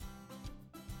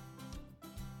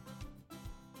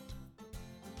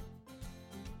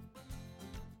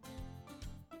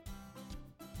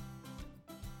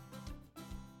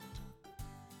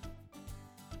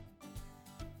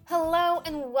Hello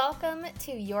and welcome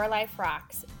to Your Life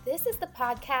Rocks. This is the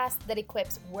podcast that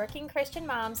equips working Christian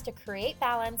moms to create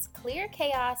balance, clear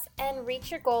chaos, and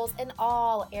reach your goals in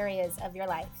all areas of your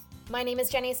life. My name is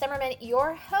Jenny Summerman,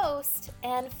 your host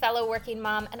and fellow working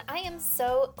mom, and I am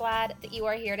so glad that you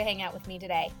are here to hang out with me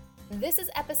today. This is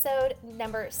episode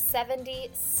number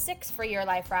 76 for Your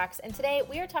Life Rocks, and today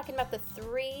we are talking about the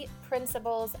 3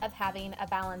 principles of having a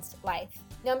balanced life.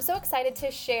 Now, I'm so excited to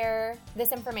share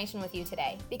this information with you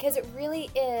today because it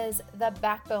really is the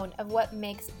backbone of what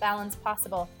makes balance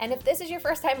possible. And if this is your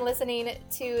first time listening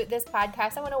to this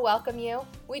podcast, I want to welcome you.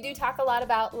 We do talk a lot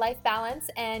about life balance,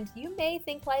 and you may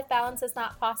think life balance is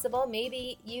not possible.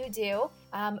 Maybe you do.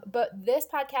 But this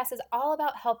podcast is all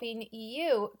about helping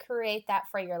you create that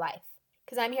for your life.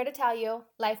 Because I'm here to tell you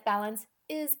life balance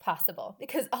is possible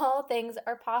because all things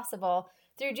are possible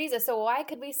through Jesus. So why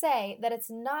could we say that it's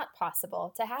not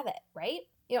possible to have it, right?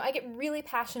 You know, I get really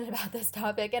passionate about this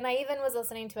topic, and I even was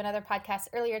listening to another podcast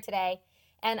earlier today,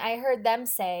 and I heard them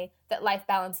say that life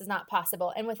balance is not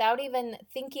possible. And without even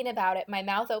thinking about it, my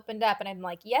mouth opened up and I'm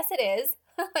like, yes, it is.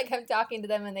 Like I'm talking to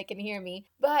them and they can hear me.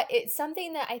 But it's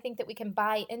something that I think that we can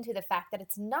buy into the fact that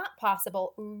it's not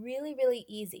possible really, really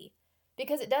easy.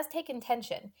 Because it does take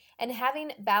intention. And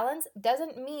having balance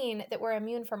doesn't mean that we're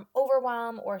immune from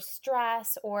overwhelm or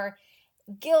stress or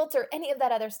guilt or any of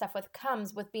that other stuff that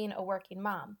comes with being a working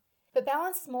mom. But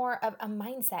balance is more of a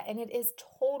mindset, and it is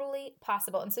totally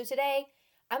possible. And so today,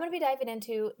 I'm going to be diving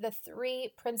into the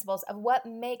 3 principles of what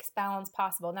makes balance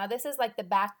possible. Now, this is like the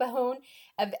backbone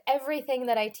of everything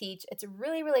that I teach. It's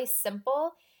really, really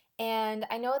simple. And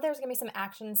I know there's going to be some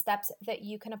action steps that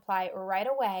you can apply right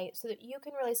away so that you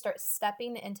can really start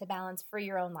stepping into balance for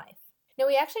your own life. Now,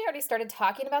 we actually already started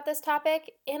talking about this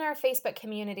topic in our Facebook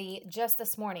community just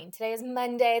this morning. Today is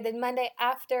Monday, the Monday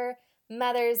after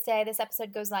Mother's Day. This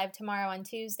episode goes live tomorrow on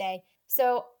Tuesday.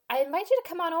 So I invite you to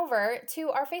come on over to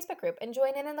our Facebook group and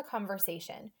join in the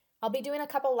conversation. I'll be doing a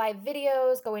couple live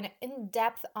videos going in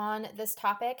depth on this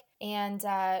topic and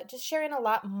just sharing a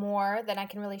lot more than I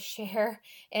can really share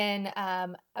in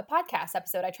a podcast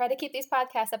episode. I try to keep these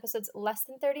podcast episodes less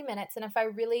than 30 minutes. And if I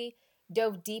really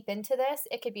dove deep into this,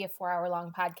 it could be a 4-hour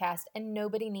long podcast and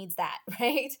nobody needs that,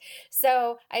 right?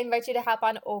 So I invite you to hop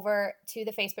on over to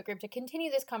the Facebook group to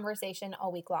continue this conversation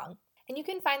all week long. And you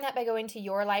can find that by going to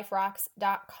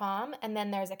yourliferocks.com, and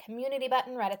then there's a community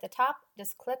button right at the top.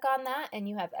 Just click on that and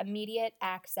you have immediate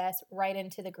access right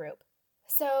into the group.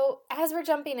 So as we're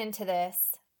jumping into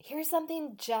this, here's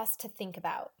something just to think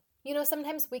about. You know,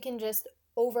 sometimes we can just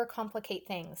overcomplicate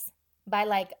things by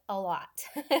like a lot.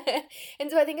 And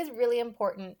so I think it's really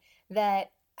important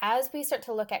that as we start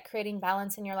to look at creating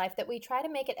balance in your life, that we try to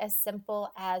make it as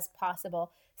simple as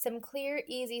possible. Some clear,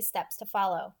 easy steps to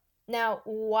follow. Now,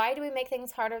 why do we make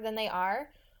things harder than they are?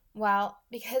 Well,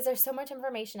 because there's so much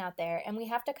information out there and we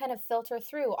have to kind of filter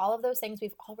through all of those things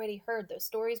we've already heard, those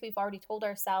stories we've already told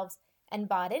ourselves and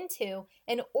bought into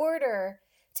in order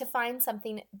to find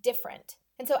something different.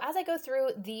 And so as I go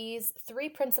through these 3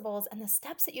 principles and the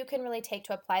steps that you can really take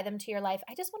to apply them to your life,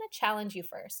 I just want to challenge you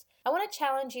first. I want to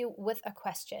challenge you with a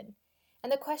question.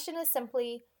 And the question is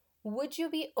simply, would you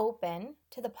be open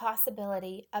to the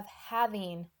possibility of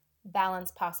having balance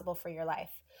possible for your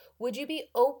life? Would you be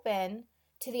open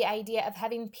to the idea of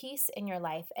having peace in your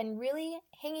life and really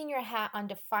hanging your hat on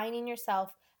defining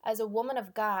yourself as a woman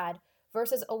of God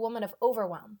versus a woman of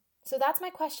overwhelm? So that's my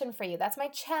question for you. That's my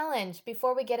challenge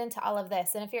before we get into all of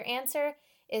this. And if your answer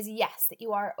is yes, that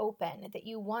you are open, that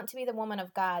you want to be the woman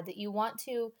of God, that you want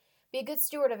to be a good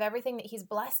steward of everything that He's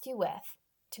blessed you with,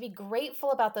 to be grateful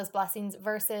about those blessings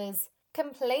versus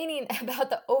complaining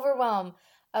about the overwhelm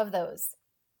of those.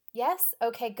 Yes?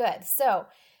 Okay, good. So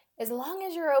as long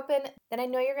as you're open, then I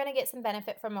know you're going to get some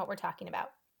benefit from what we're talking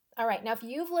about. All right. Now, if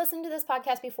you've listened to this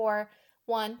podcast before,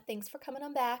 1, thanks for coming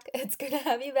on back. It's good to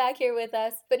have you back here with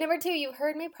us. But number 2, you've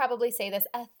heard me probably say this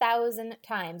 1,000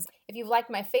 times. If you've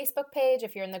liked my Facebook page,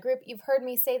 if you're in the group, you've heard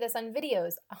me say this on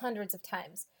videos hundreds of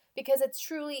times because it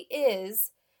truly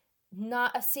is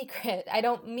not a secret. I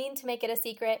don't mean to make it a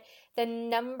secret. The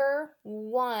number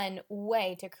 1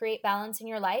 way to create balance in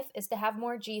your life is to have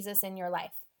more Jesus in your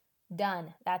life.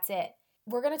 Done. That's it.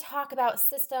 We're going to talk about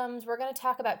systems. We're going to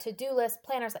talk about to-do lists,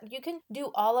 planners. You can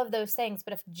do all of those things,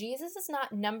 but if Jesus is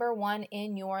not number 1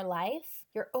 in your life,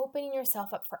 you're opening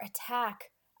yourself up for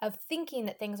attack of thinking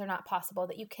that things are not possible,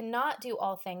 that you cannot do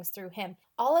all things through Him.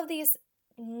 All of these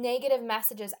negative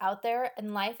messages out there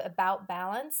in life about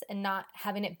balance and not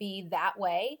having it be that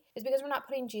way is because we're not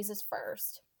putting Jesus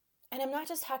first. And I'm not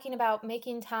just talking about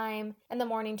making time in the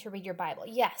morning to read your Bible.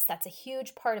 Yes, that's a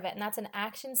huge part of it. And that's an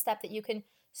action step that you can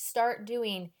start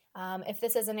doing if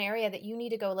this is an area that you need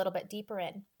to go a little bit deeper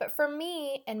in. But for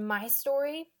me and my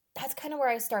story, that's kind of where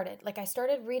I started. Like I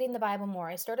started reading the Bible more.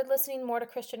 I started listening more to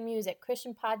Christian music,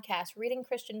 Christian podcasts, reading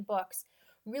Christian books,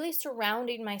 really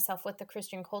surrounding myself with the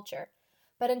Christian culture.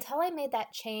 But until I made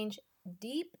that change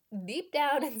deep, deep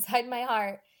down inside my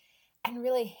heart and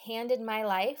really handed my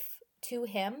life to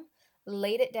Him,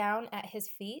 laid it down at His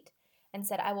feet and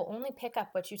said, I will only pick up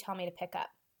what you tell me to pick up.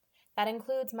 That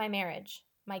includes my marriage,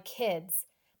 my kids,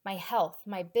 my health,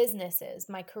 my businesses,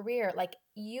 my career, like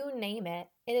you name it,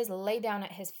 it is laid down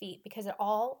at His feet because it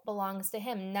all belongs to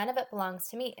Him. None of it belongs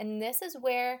to me. And this is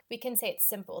where we can say it's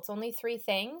simple. It's only 3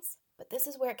 things, but this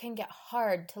is where it can get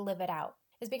hard to live it out,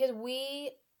 is because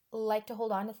we like to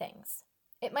hold on to things.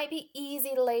 It might be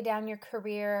easy to lay down your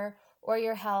career or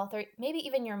your health or maybe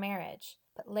even your marriage,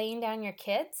 but laying down your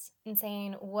kids and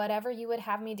saying, whatever you would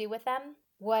have me do with them,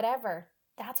 whatever.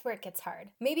 That's where it gets hard.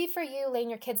 Maybe for you, laying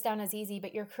your kids down is easy,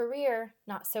 but your career,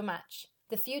 not so much.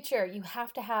 The future, you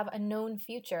have to have a known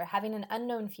future, having an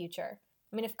unknown future.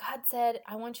 I mean, if God said,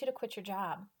 I want you to quit your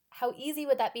job, how easy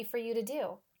would that be for you to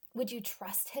do? Would you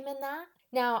trust Him in that?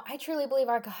 Now, I truly believe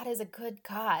our God is a good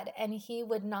God, and He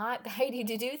would not guide you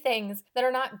to do things that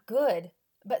are not good.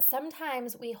 But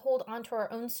sometimes we hold on to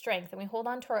our own strength and we hold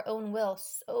on to our own will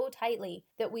so tightly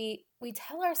that we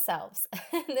tell ourselves,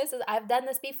 and I've done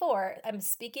this before, I'm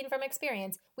speaking from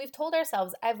experience, we've told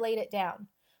ourselves, I've laid it down.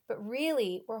 But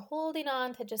really, we're holding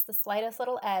on to just the slightest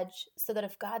little edge so that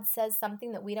if God says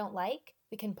something that we don't like,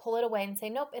 we can pull it away and say,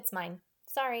 nope, it's mine.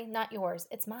 Sorry, not yours,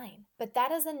 it's mine. But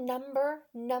that is a number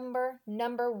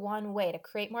one way to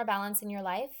create more balance in your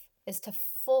life, is to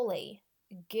fully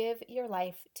give your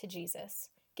life to Jesus.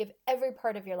 Give every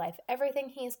part of your life, everything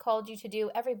He's called you to do,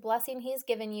 every blessing He's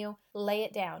given you, lay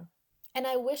it down. And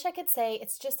I wish I could say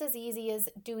it's just as easy as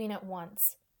doing it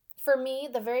once. For me,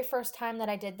 the very first time that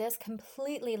I did this,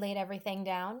 completely laid everything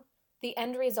down. The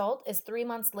end result is 3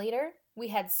 months later, we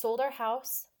had sold our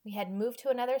house, we had moved to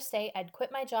another state, I'd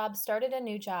quit my job, started a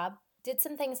new job, did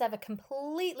some things to have a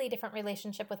completely different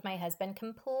relationship with my husband,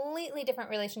 completely different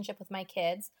relationship with my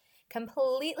kids,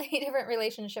 completely different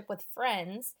relationship with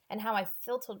friends and how I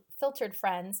filtered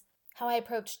friends, how I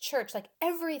approached church. Like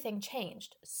everything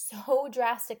changed so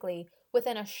drastically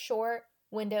within a short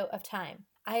window of time.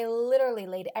 I literally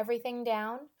laid everything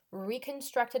down,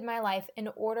 reconstructed my life in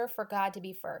order for God to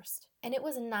be first. And it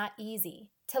was not easy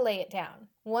to lay it down.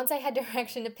 Once I had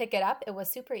direction to pick it up, it was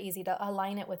super easy to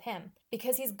align it with Him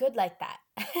because He's good like that.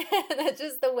 That's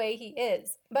just the way He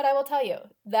is. But I will tell you,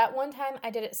 that one time I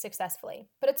did it successfully.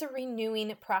 But it's a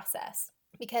renewing process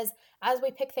because as we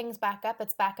pick things back up,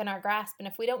 it's back in our grasp. And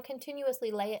if we don't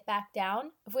continuously lay it back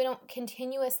down, if we don't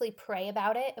continuously pray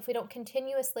about it, if we don't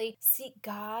continuously seek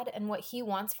God and what He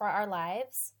wants for our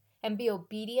lives and be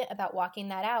obedient about walking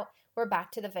that out, we're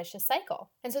back to the vicious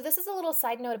cycle. And so this is a little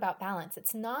side note about balance.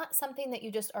 It's not something that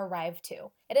you just arrive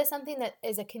to. It is something that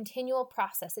is a continual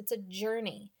process. It's a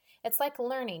journey. It's like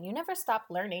learning. You never stop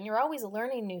learning. You're always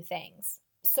learning new things.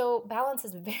 So balance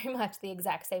is very much the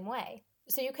exact same way.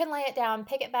 So you can lay it down,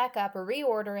 pick it back up, or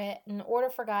reorder it in order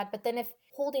for God. But then if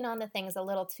holding on to things a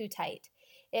little too tight,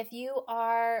 if you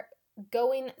are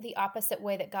going the opposite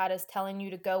way that God is telling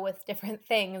you to go with different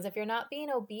things, if you're not being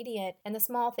obedient in the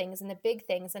small things and the big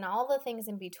things and all the things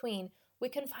in between, we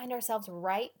can find ourselves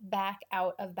right back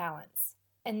out of balance.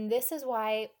 And this is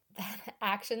why that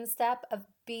action step of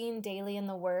being daily in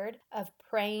the Word, of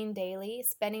praying daily,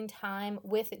 spending time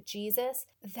with Jesus,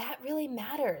 that really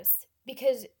matters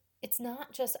because it's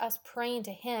not just us praying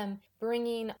to Him,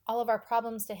 bringing all of our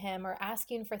problems to Him or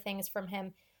asking for things from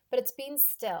Him, but it's being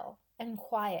still and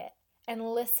quiet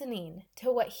and listening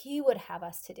to what He would have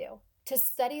us to do. To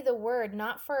study the Word,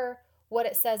 not for what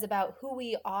it says about who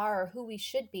we are or who we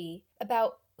should be,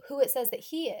 about who it says that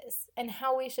He is and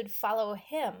how we should follow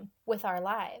Him with our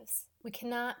lives. We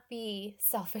cannot be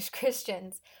selfish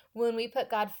Christians. When we put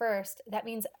God first, that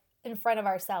means in front of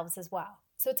ourselves as well.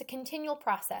 So it's a continual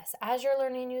process. As you're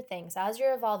learning new things, as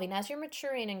you're evolving, as you're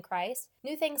maturing in Christ,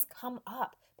 new things come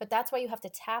up. But that's why you have to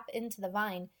tap into the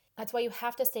vine. That's why you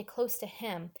have to stay close to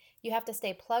Him. You have to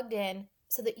stay plugged in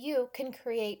so that you can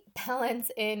create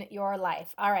balance in your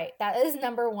life. All right, that is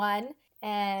number one.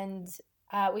 And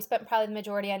we spent probably the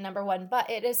majority on number one, but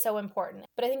it is so important.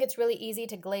 But I think it's really easy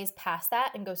to glaze past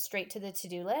that and go straight to the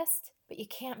to-do list. But you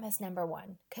can't miss number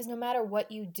one because no matter what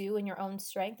you do in your own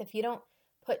strength, if you don't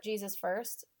put Jesus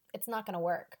first, it's not going to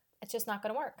work. It's just not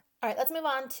going to work. All right, let's move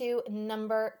on to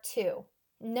number two.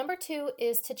 Number two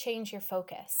is to change your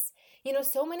focus. You know,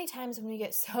 so many times when we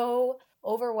get so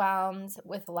overwhelmed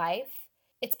with life,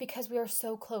 it's because we are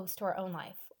so close to our own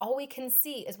life. All we can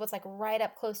see is what's like right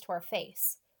up close to our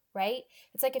face. right?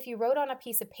 It's like if you wrote on a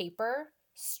piece of paper,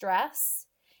 stress,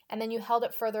 and then you held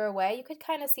it further away, you could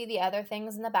kind of see the other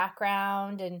things in the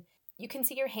background, and you can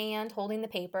see your hand holding the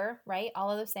paper, right?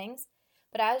 All of those things.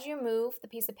 But as you move the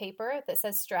piece of paper that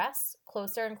says stress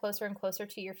closer and closer and closer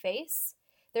to your face,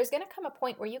 there's going to come a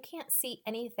point where you can't see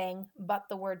anything but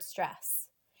the word stress.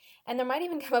 And there might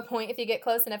even come a point if you get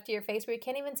close enough to your face where you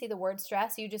can't even see the word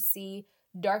stress, you just see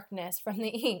darkness from the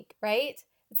ink, right?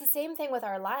 It's the same thing with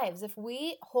our lives. If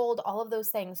we hold all of those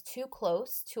things too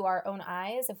close to our own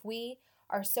eyes, if we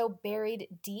are so buried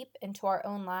deep into our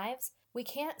own lives, we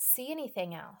can't see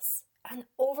anything else. An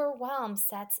overwhelm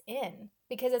sets in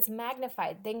because it's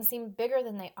magnified. Things seem bigger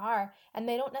than they are, and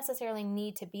they don't necessarily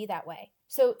need to be that way.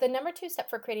 So the number 2 step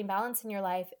for creating balance in your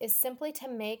life is simply to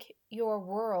make your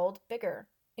world bigger,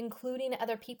 including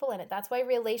other people in it. That's why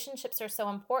relationships are so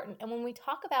important. And when we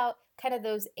talk about kind of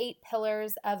those 8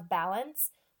 pillars of balance,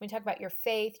 when we talk about your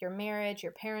faith, your marriage,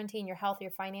 your parenting, your health,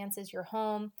 your finances, your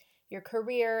home, your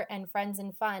career, and friends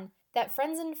and fun, that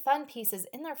friends and fun piece is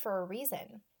in there for a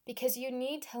reason. Because you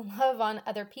need to love on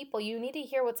other people. You need to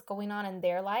hear what's going on in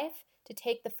their life to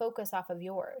take the focus off of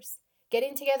yours.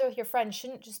 Getting together with your friends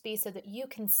shouldn't just be so that you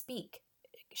can speak.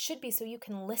 It should be so you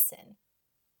can listen.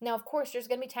 Now, of course, there's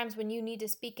going to be times when you need to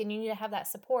speak and you need to have that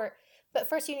support. But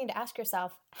first you need to ask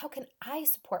yourself, how can I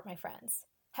support my friends?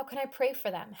 How can I pray for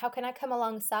them? How can I come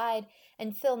alongside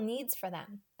and fill needs for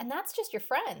them? And that's just your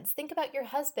friends. Think about your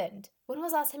husband. When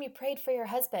was the last time you prayed for your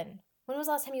husband? When was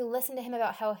the last time you listened to him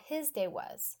about how his day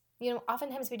was?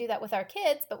 Oftentimes we do that with our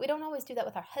kids, but we don't always do that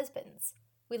with our husbands.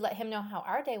 We let him know how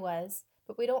our day was,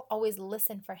 but we don't always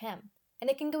listen for him. And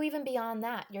it can go even beyond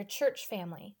that, your church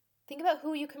family. Think about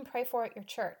who you can pray for at your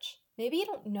church. Maybe you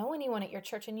don't know anyone at your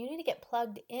church and you need to get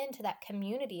plugged into that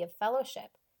community of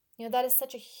fellowship. That is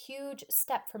such a huge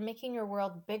step for making your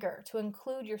world bigger, to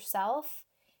include yourself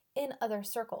in other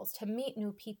circles, to meet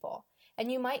new people.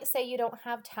 And you might say you don't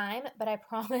have time, but I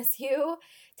promise you,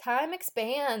 time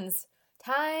expands.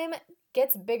 Time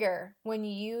gets bigger when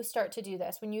you start to do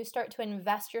this, when you start to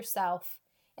invest yourself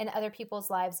in other people's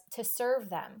lives to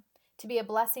serve them, to be a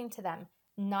blessing to them.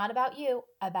 Not about you,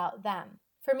 about them.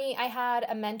 For me, I had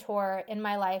a mentor in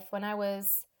my life when I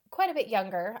was quite a bit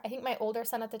younger. I think my older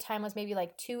son at the time was maybe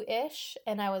like 2-ish,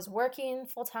 and I was working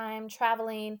full-time,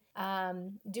 traveling,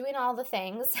 doing all the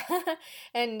things,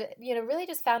 and really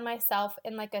just found myself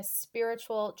in like a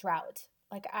spiritual drought.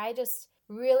 Like I just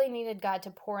really needed God to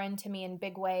pour into me in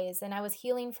big ways, and I was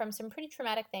healing from some pretty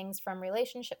traumatic things, from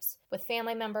relationships with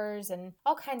family members and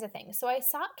all kinds of things. So I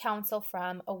sought counsel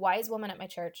from a wise woman at my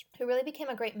church who really became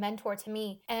a great mentor to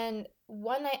me. And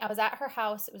one night I was at her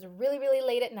house. It was really, really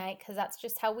late at night because that's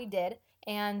just how we did.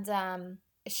 And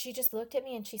she just looked at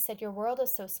me and she said, "Your world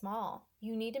is so small.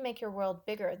 You need to make your world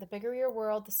bigger. The bigger your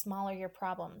world, the smaller your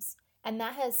problems." And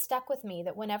that has stuck with me,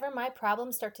 that whenever my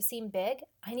problems start to seem big,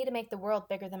 I need to make the world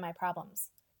bigger than my problems.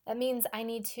 That means I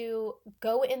need to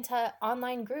go into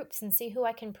online groups and see who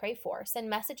I can pray for, send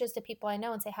messages to people I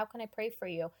know and say, "How can I pray for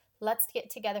you? Let's get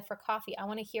together for coffee. I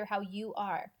want to hear how you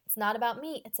are." It's not about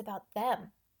me, it's about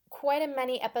them. Quite a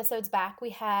many episodes back, we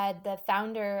had the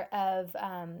founder of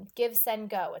Give, Send,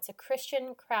 Go. It's a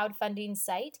Christian crowdfunding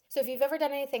site. So if you've ever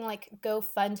done anything like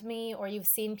GoFundMe, or you've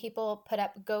seen people put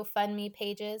up GoFundMe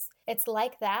pages, it's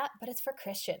like that, but it's for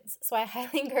Christians. So I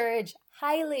highly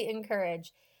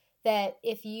encourage that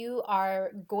if you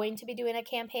are going to be doing a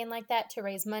campaign like that to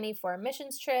raise money for a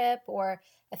missions trip or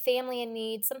a family in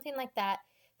need, something like that,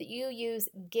 that you use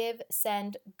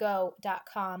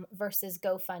GiveSendGo.com versus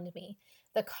GoFundMe.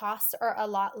 The costs are a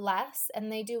lot less,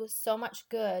 and they do so much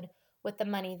good with the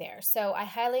money there. So I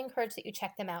highly encourage that you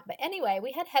check them out. But anyway,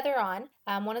 we had Heather on,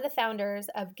 one of the founders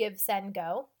of Give, Send,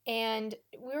 Go, and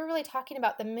we were really talking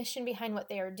about the mission behind what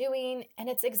they are doing, and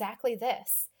it's exactly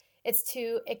this. It's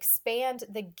to expand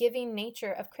the giving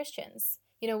nature of Christians.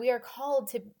 We are called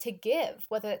to give,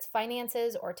 whether it's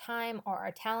finances or time or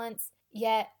our talents,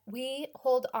 yet we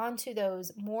hold on to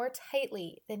those more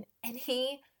tightly than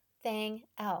anything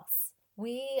else.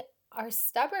 We are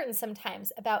stubborn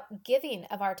sometimes about giving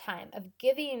of our time, of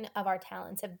giving of our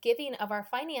talents, of giving of our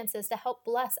finances to help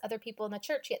bless other people in the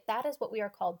church, yet that is what we are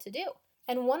called to do.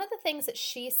 And one of the things that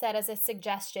she said as a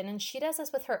suggestion, and she does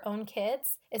this with her own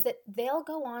kids, is that they'll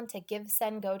go on to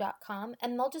GiveSendGo.com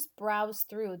and they'll just browse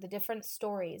through the different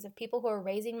stories of people who are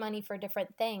raising money for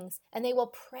different things, and they will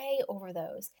pray over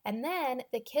those. And then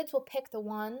the kids will pick the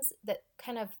ones that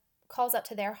kind of calls out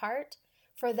to their heart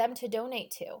for them to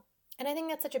donate to. And I think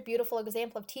that's such a beautiful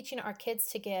example of teaching our kids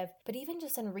to give. But even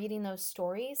just in reading those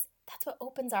stories, that's what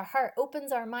opens our heart,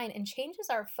 opens our mind, and changes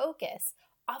our focus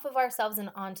off of ourselves and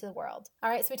onto the world.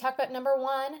 All right, so we talked about number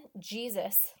 1,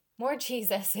 Jesus. more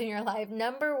Jesus in your life.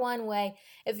 Number one way,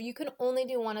 if you can only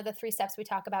do one of the 3 steps we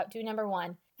talk about, do number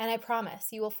 1, and I promise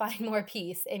you will find more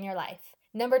peace in your life.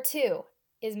 Number 2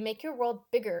 is make your world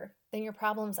bigger than your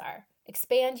problems are.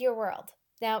 Expand your world.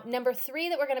 Now, number 3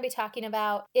 that we're going to be talking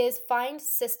about is find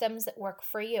systems that work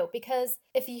for you. Because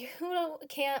if you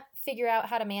can't figure out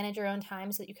how to manage your own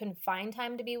time so that you can find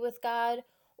time to be with God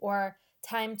or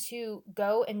time to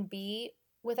go and be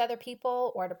with other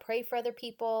people or to pray for other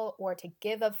people or to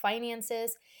give of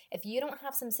finances, if you don't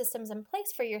have some systems in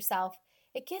place for yourself,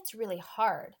 it gets really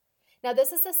hard. Now,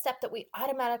 this is the step that we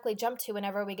automatically jump to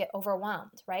whenever we get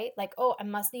overwhelmed, right? Like, oh, I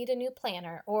must need a new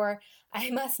planner, or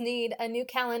I must need a new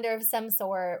calendar of some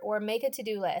sort, or make a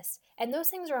to-do list. And those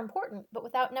things are important, but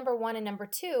without number 1 and number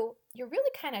 2, you're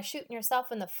really kind of shooting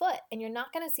yourself in the foot, and you're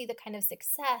not going to see the kind of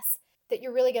success that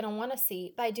you're really going to want to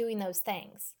see by doing those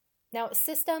things. Now,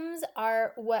 systems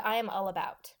are what I am all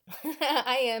about.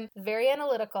 I am very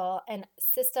analytical, and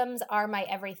systems are my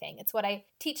everything. It's what I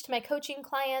teach to my coaching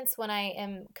clients when I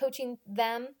am coaching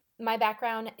them. My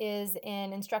background is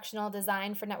in instructional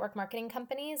design for network marketing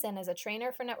companies and as a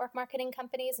trainer for network marketing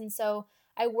companies. And so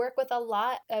I work with a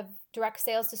lot of direct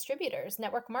sales distributors,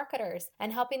 network marketers,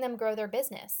 and helping them grow their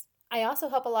business. I also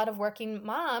help a lot of working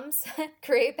moms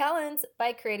create balance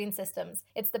by creating systems.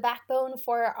 It's the backbone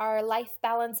for our Life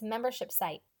Balance membership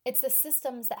site. It's the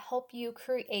systems that help you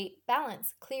create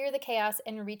balance, clear the chaos,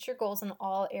 and reach your goals in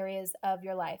all areas of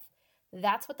your life.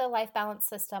 That's what the Life Balance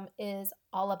system is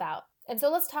all about. And so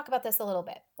let's talk about this a little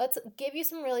bit. Let's give you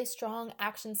some really strong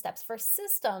action steps for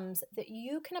systems that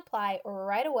you can apply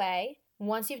right away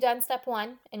once you've done step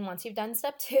 1 and once you've done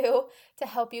step 2 to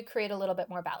help you create a little bit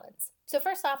more balance. So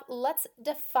first off, let's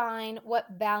define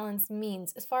what balance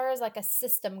means as far as like a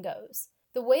system goes.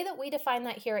 The way that we define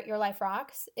that here at Your Life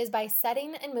Rocks is by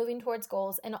setting and moving towards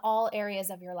goals in all areas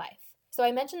of your life. So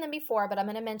I mentioned them before, but I'm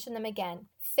going to mention them again.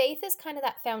 Faith is kind of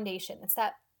that foundation. It's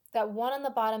that one on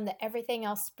the bottom that everything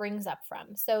else springs up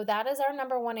from. So that is our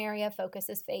number 1 area of focus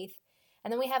is faith.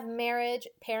 And then we have marriage,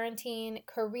 parenting,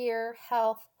 career,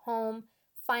 health, home,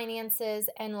 finances,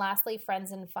 and lastly,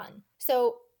 friends and fun.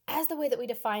 So as the way that we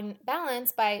define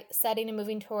balance by setting and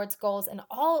moving towards goals in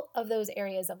all of those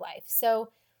areas of life. So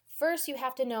first, you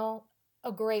have to know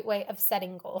a great way of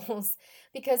setting goals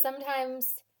because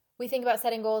sometimes we think about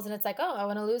setting goals and it's like, oh, I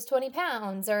want to lose 20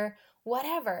 pounds or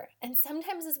whatever. And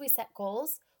sometimes as we set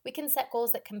goals, we can set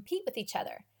goals that compete with each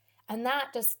other. And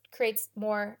that just creates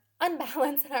more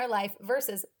unbalance in our life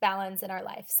versus balance in our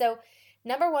life. So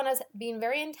number 1 is being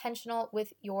very intentional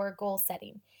with your goal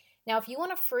setting. Now, if you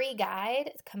want a free guide,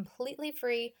 it's completely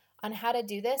free on how to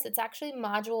do this. It's actually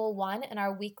module 1 in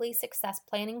our weekly success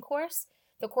planning course.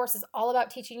 The course is all about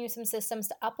teaching you some systems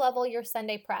to up-level your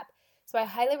Sunday prep. So I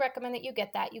highly recommend that you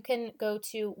get that. You can go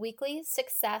to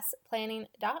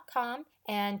weeklysuccessplanning.com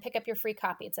and pick up your free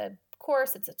copy. It's a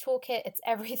course, it's a toolkit, it's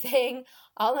everything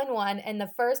all in one. And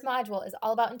the first module is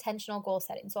all about intentional goal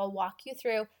setting. So I'll walk you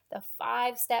through the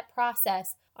 5-step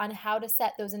process on how to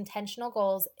set those intentional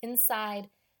goals inside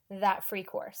that free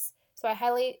course. So I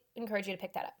highly encourage you to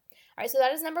pick that up. All right, so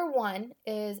that is number 1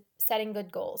 is setting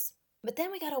good goals. But then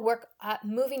we got to work at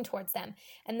moving towards them.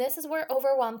 And this is where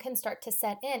overwhelm can start to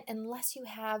set in unless you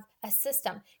have a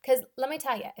system. Because let me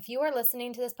tell you, if you are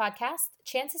listening to this podcast,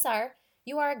 chances are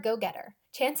you are a go-getter.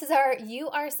 Chances are you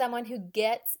are someone who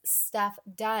gets stuff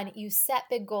done. You set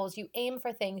big goals, you aim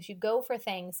for things, you go for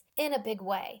things in a big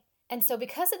way. And so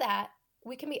because of that,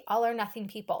 we can be all or nothing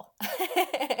people.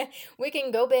 We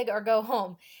can go big or go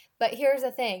home. But here's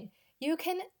the thing, you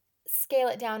can scale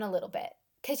it down a little bit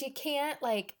because you can't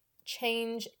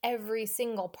change every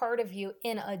single part of you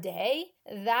in a day.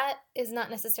 That is not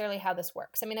necessarily how this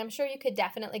works. I mean, I'm sure you could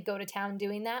definitely go to town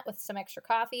doing that with some extra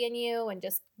coffee in you and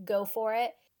just go for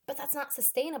it, but that's not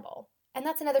sustainable. And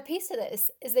that's another piece to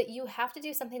this, is that you have to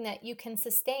do something that you can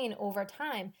sustain over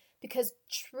time, because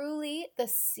truly the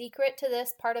secret to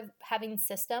this part of having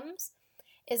systems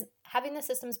is having the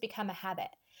systems become a habit,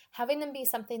 having them be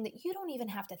something that you don't even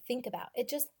have to think about. It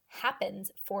just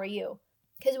happens for you.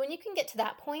 Because when you can get to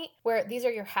that point where these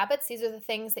are your habits, these are the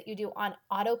things that you do on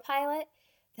autopilot,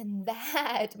 then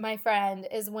that, my friend,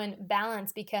 is when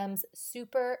balance becomes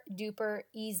super duper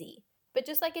easy. But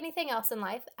just like anything else in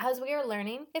life, as we are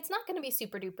learning, it's not going to be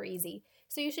super duper easy.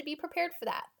 So you should be prepared for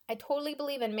that. I totally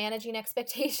believe in managing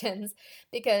expectations,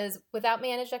 because without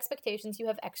managed expectations, you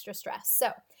have extra stress.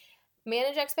 So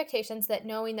manage expectations, that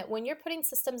knowing that when you're putting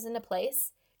systems into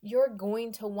place, you're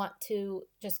going to want to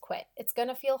just quit. It's going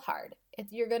to feel hard.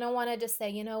 You're going to want to just say,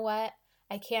 you know what?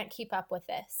 I can't keep up with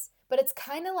this. But it's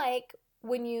kind of like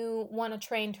when you want to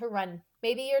train to run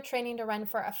Maybe you're training to run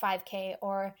for a 5K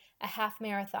or a half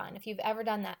marathon. If you've ever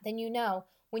done that, then you know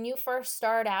when you first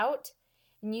start out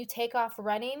and you take off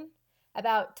running,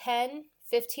 about 10,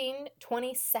 15,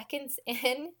 20 seconds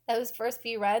in those first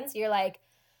few runs, you're like,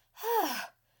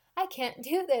 I can't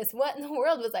do this. What in the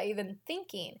world was I even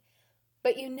thinking?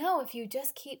 But you know, if you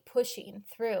just keep pushing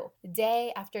through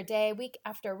day after day, week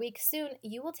after week, soon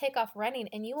you will take off running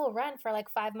and you will run for like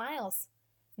 5 miles.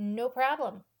 No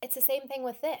problem. It's the same thing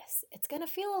with this. It's going to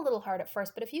feel a little hard at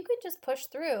first, but if you can just push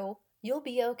through, you'll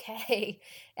be okay.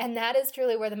 And that is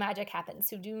truly where the magic happens.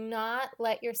 So do not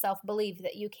let yourself believe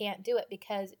that you can't do it,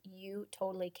 because you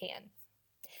totally can.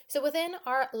 So within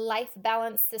our life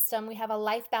balance system, we have a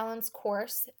life balance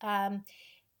course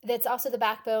that's also the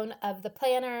backbone of the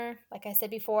planner. Like I said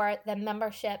before, the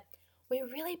membership. We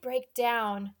really break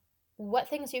down what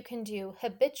things you can do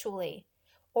habitually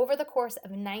over the course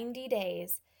of 90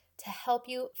 days to help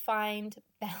you find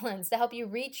balance, to help you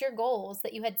reach your goals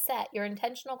that you had set, your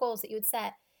intentional goals that you had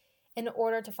set in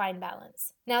order to find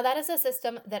balance. Now, that is a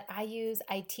system that I use,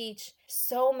 I teach.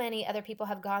 So many other people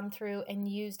have gone through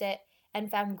and used it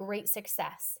and found great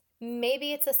success.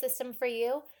 Maybe it's a system for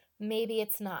you, maybe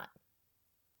it's not.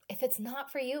 If it's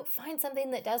not for you, find something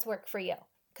that does work for you,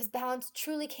 because balance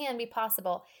truly can be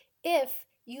possible if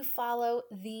you follow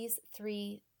these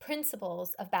 3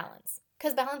 principles of balance.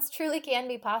 Because balance truly can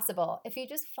be possible if you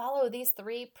just follow these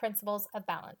 3 principles of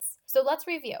balance. So let's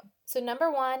review. So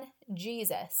number 1,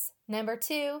 Jesus. Number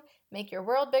 2, make your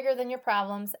world bigger than your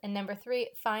problems. And number 3,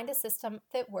 find a system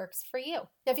that works for you.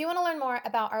 Now, if you want to learn more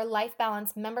about our Life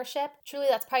Balance membership, truly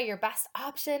that's probably your best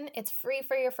option. It's free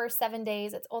for your first 7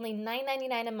 days. It's only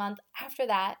 $9.99 a month. After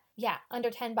that, under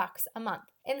 $10 a month.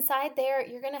 Inside there,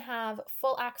 you're going to have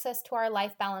full access to our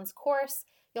Life Balance course.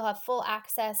 You'll have full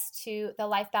access to the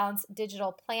Life Balance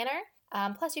digital planner.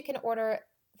 Plus, you can order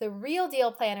the real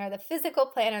deal planner, the physical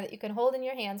planner that you can hold in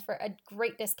your hands for a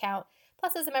great discount.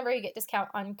 Plus, as a member, you get discount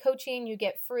on coaching. You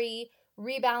get free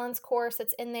rebalance course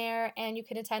that's in there, and you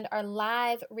can attend our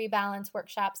live rebalance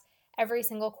workshops every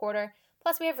single quarter.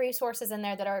 Plus, we have resources in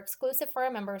there that are exclusive for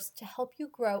our members to help you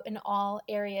grow in all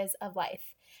areas of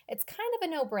life. It's kind of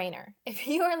a no-brainer. If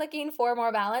you are looking for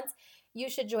more balance, you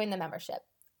should join the membership.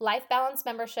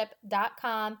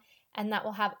 lifebalancemembership.com, and that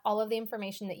will have all of the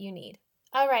information that you need.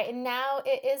 All right, and now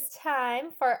it is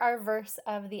time for our verse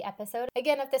of the episode.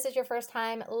 Again, if this is your first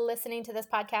time listening to this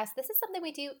podcast, this is something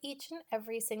we do each and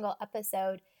every single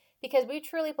episode, because we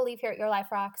truly believe here at Your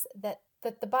Life Rocks that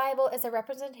the Bible is a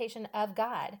representation of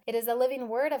God. It is a living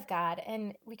word of God,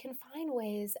 and we can find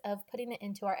ways of putting it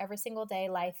into our every single day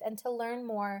life and to learn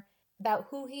more about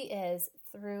who He is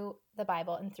through the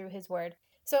Bible and through His word.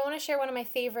 So I want to share one of my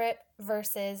favorite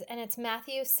verses, and it's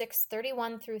Matthew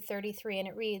 6:31 through 33, and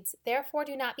it reads, "Therefore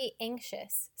do not be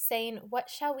anxious, saying, 'What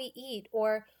shall we eat?'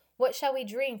 or 'What shall we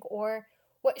drink?' or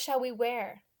 'What shall we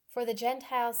wear?' For the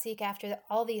Gentiles seek after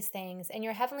all these things, and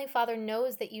your heavenly Father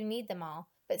knows that you need them all.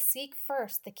 But seek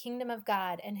first the kingdom of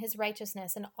God and His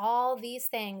righteousness, and all these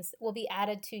things will be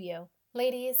added to you."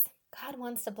 Ladies, God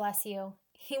wants to bless you.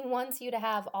 He wants you to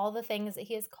have all the things that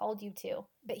He has called you to,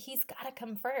 but He's got to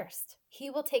come first. He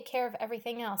will take care of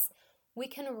everything else. We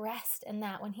can rest in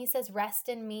that. When He says, "Rest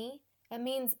in me," it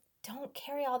means don't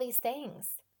carry all these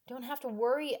things. Don't have to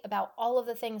worry about all of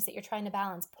the things that you're trying to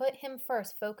balance. Put Him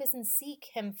first. Focus and seek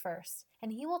Him first,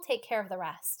 and He will take care of the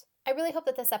rest. I really hope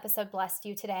that this episode blessed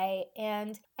you today,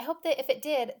 and I hope that if it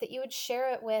did, that you would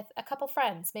share it with a couple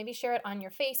friends. Maybe share it on your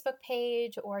Facebook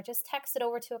page, or just text it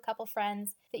over to a couple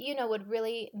friends that you know would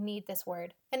really need this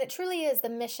word. And it truly is the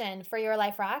mission for Your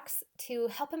Life Rocks to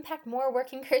help impact more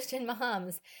working Christian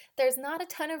moms. There's not a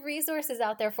ton of resources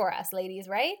out there for us, ladies,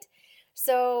 right?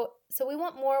 So we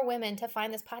want more women to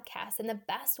find this podcast, and the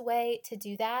best way to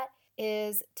do that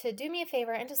is to do me a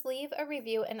favor and just leave a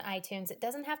review in iTunes. It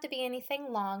doesn't have to be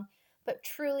anything long, but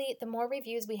truly, the more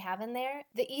reviews we have in there,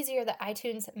 the easier that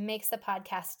iTunes makes the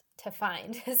podcast to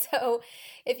find. So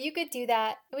if you could do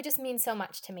that, it would just mean so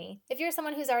much to me. If you're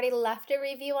someone who's already left a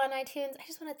review on iTunes, I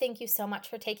just want to thank you so much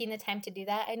for taking the time to do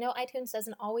that. I know iTunes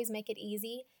doesn't always make it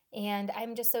easy, and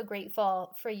I'm just so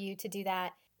grateful for you to do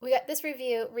that. We got this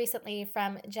review recently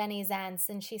from Jenny Zentz,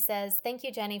 and she says, "Thank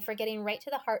you, Jenny, for getting right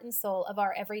to the heart and soul of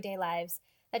our everyday lives.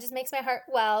 That just makes my heart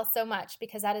well so much,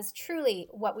 because that is truly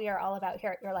what we are all about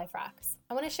here at Your Life Rocks."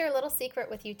 I want to share a little secret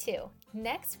with you too.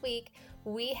 Next week,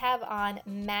 we have on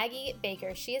Maggie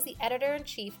Baker. She is the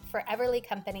editor-in-chief for Everly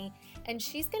Company, and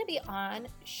she's going to be on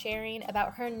sharing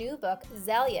about her new book,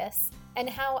 Zealous, and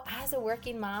how as a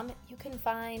working mom, you can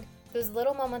find those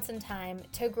little moments in time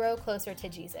to grow closer to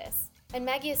Jesus. And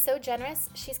Maggie is so generous,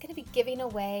 she's going to be giving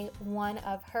away one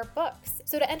of her books.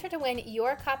 So to enter to win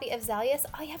your copy of Zalius,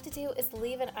 all you have to do is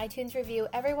leave an iTunes review.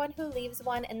 Everyone who leaves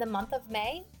one in the month of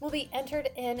May will be entered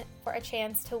in for a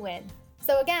chance to win.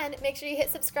 So again, make sure you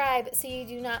hit subscribe so you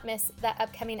do not miss that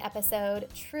upcoming episode.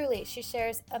 Truly, she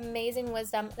shares amazing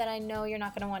wisdom that I know you're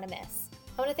not going to want to miss.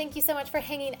 I want to thank you so much for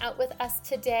hanging out with us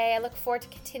today. I look forward to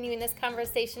continuing this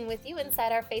conversation with you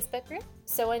inside our Facebook group.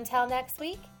 So until next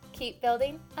week, keep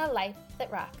building a life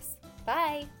that rocks.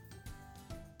 Bye.